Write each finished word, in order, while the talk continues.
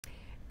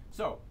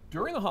So,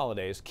 during the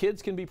holidays,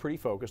 kids can be pretty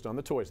focused on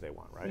the toys they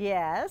want, right?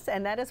 Yes,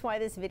 and that is why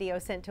this video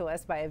sent to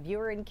us by a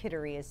viewer in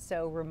Kittery is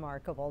so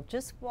remarkable.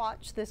 Just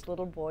watch this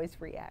little boy's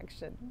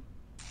reaction.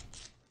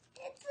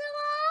 It's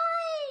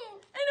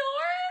alive! An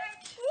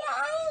orange? Yeah,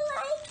 I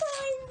like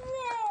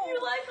oranges.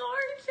 You like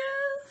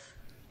oranges?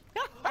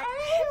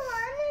 I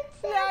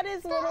wanted to. That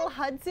is little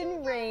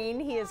Hudson Rain.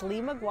 He is Lee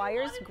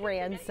McGuire's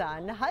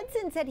grandson.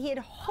 Hudson said he had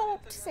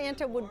hoped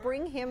Santa would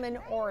bring him an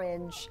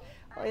orange.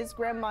 Well, his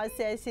grandma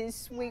says his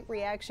sweet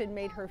reaction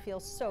made her feel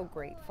so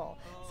grateful.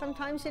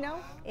 Sometimes, you know,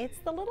 it's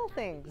the little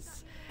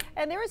things.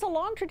 And there is a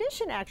long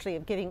tradition, actually,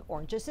 of giving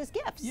oranges as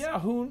gifts. Yeah,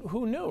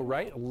 who knew,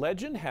 right?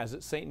 Legend has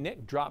it St.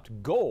 Nick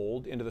dropped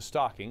gold into the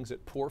stockings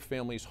at poor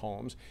families'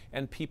 homes,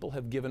 and people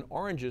have given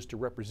oranges to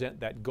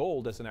represent that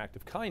gold as an act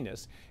of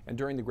kindness. And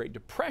during the Great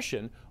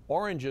Depression,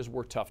 oranges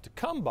were tough to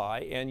come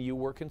by, and you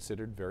were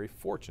considered very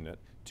fortunate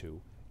to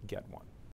get one.